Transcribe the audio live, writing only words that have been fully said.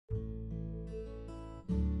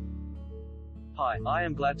Hi, I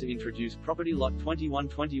am glad to introduce property lot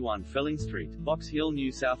 2121 Felling Street, Box Hill,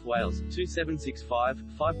 New South Wales, 2765,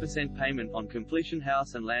 5% payment on completion.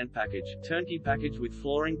 House and land package, turnkey package with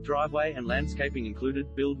flooring, driveway and landscaping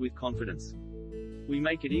included. Build with confidence. We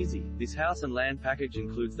make it easy. This house and land package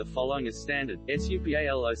includes the following as standard: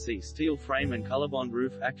 SUPALOC steel frame and colorbond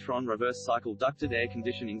roof, Actron reverse cycle ducted air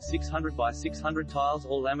conditioning, 600 by 600 tiles,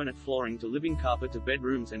 all laminate flooring to living carpet to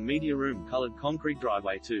bedrooms and media room, colored concrete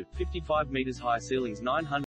driveway to 55 meters high, ceilings 900